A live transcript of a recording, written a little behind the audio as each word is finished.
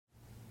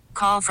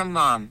call from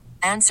mom.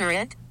 Answer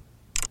it.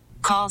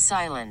 Call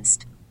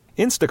silenced.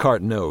 Instacart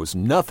knows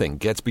nothing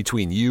gets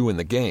between you and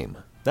the game.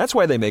 That's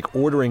why they make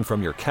ordering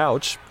from your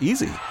couch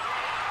easy.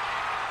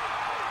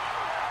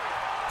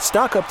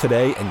 Stock up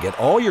today and get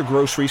all your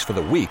groceries for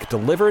the week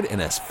delivered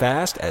in as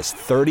fast as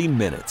 30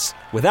 minutes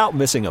without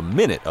missing a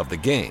minute of the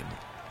game.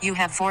 You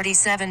have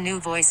 47 new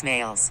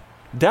voicemails.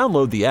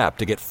 Download the app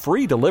to get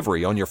free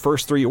delivery on your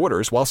first 3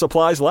 orders while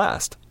supplies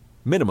last.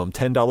 Minimum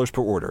 $10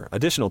 per order.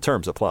 Additional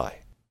terms apply.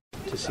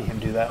 To see him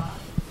do that?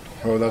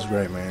 Oh, that's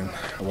great, man.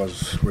 I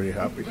was really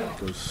happy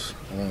because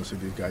I want to see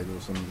this guy do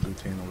some good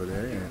thing over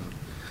there, and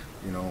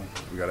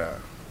we gotta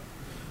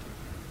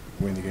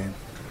win the game.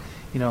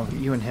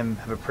 You and him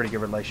have a pretty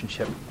good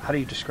relationship. How do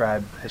you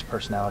describe his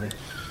personality?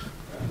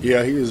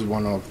 Yeah, he is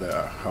one of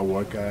the hard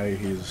work guy.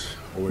 He's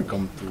always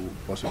come to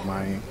positive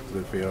mind to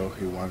the field.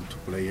 He wants to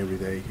play every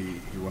day.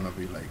 He want to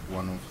be like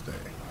one of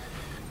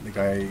the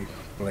guy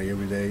play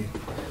every day.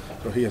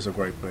 So he is a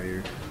great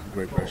player,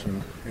 great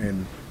person,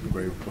 and a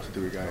very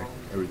positive guy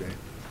every day.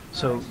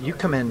 So you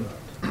come in,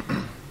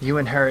 you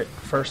inherit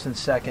first and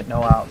second,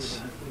 no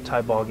outs,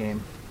 tie ball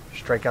game,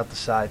 strike out the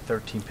side,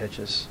 13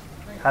 pitches.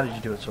 How did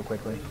you do it so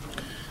quickly?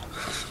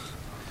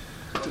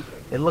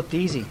 It looked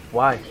easy.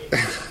 Why?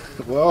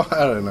 Well,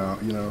 I don't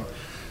know.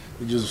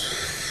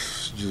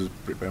 Just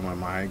prepare my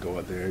mind, go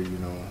out there,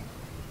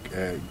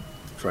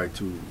 try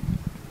to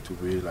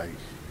be like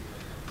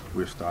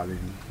we're starting,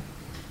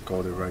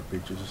 call the right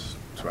pitches,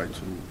 try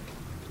to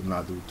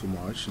not do too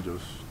much,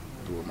 just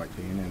do my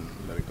thing and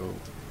let it go.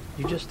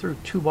 You just threw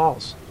 2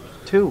 balls.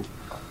 2.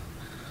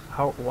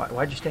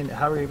 Why'd you stay?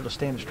 How were you able to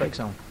stay in the strike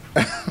zone?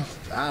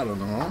 I don't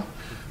know.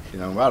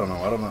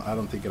 I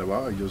don't think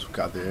about it. I just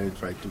got there,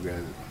 try to get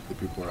the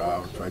people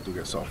out, try to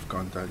get soft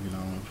contact,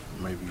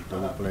 maybe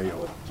double play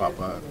or pop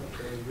out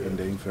in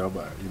the infield,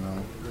 but,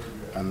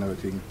 I never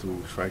think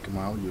to strike them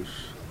out, just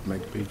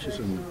make pitches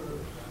and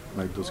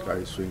make those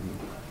guys swing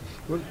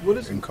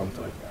in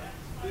comfortable.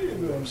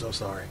 I'm so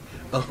sorry.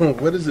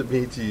 What does it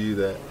mean to you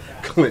that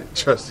Clint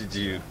trusted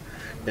you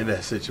in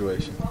that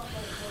situation?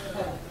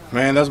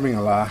 Man, that's been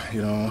a lot,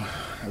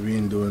 I've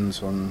been doing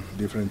some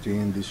different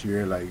things this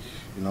year, like,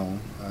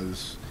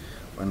 as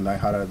when I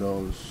had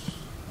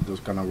those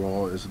kind of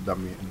roles, that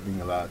mean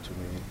a lot to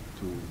me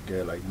to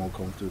get like more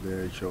comfortable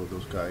there, show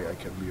those guys I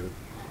can be in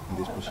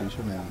this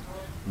position and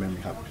make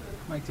me happy.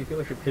 Mike, do you feel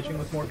like you're pitching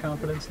with more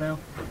confidence now?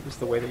 Just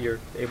the way that you're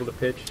able to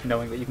pitch,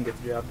 knowing that you can get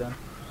the job done?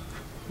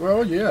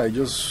 Well, yeah, I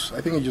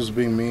think it's just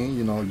being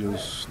me,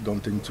 just don't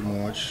think too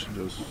much,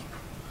 just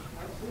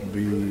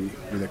be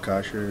with the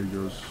catcher,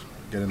 just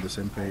get on the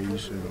same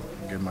page and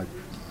get my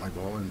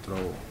ball and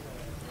throw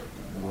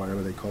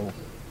whatever they call.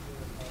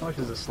 How much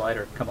has the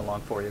slider come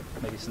along for you,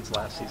 maybe since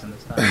last season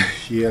this time?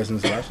 Yeah,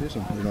 since last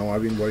season.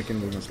 I've been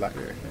working with my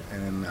slider,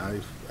 and I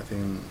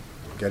think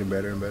getting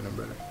better and better and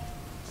better.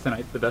 Is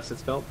tonight the best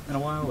it's felt in a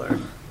while, or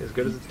as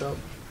good as it's felt?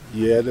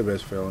 Yeah, the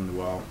best felt in a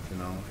while.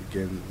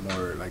 Again,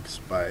 more like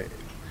spike,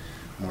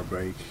 more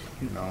break,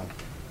 and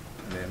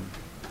then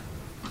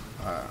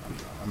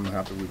I'm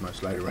happy with my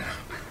slider right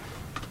now.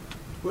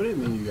 What did it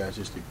mean you guys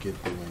just to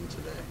get the win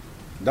today?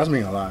 That's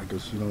mean a lot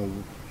because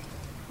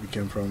we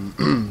came from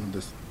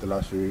the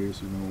last few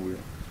years.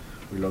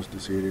 We lost the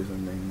series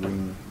and then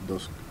win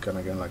those kind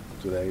of games like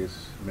today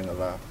is mean a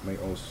lot.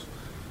 Make us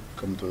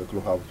come to the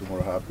clubhouse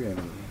tomorrow happy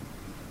and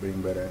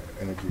bring better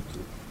energy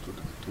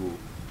to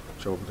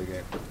show up the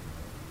game.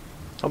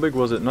 How big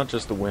was it, not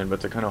just the win,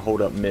 but to kind of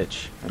hold up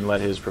Mitch and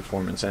let his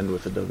performance end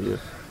with a W?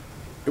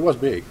 It was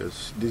big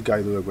because this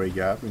guy do a great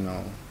job,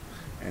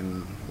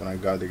 And when I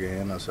got the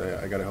game, I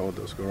said I gotta hold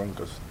those ground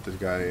because this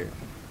guy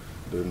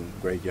doing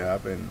a great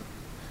job, and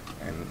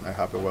I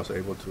hope I was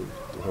able to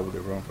hold the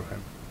ground for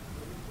him.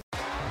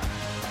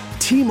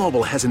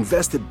 T-Mobile has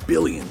invested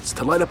billions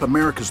to light up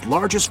America's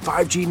largest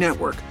 5G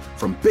network,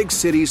 from big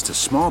cities to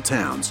small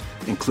towns,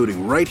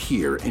 including right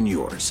here in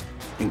yours.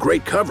 And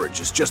great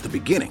coverage is just the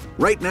beginning.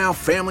 Right now,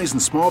 families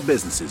and small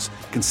businesses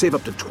can save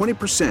up to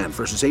 20%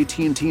 versus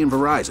AT&T and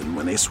Verizon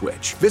when they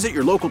switch. Visit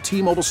your local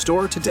T-Mobile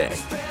store today.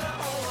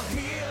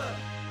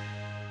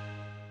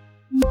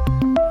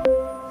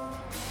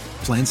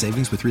 Plan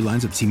savings with 3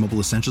 lines of T-Mobile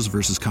Essentials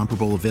versus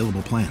comparable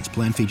available plans.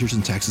 Plan features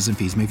and taxes and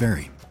fees may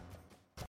vary.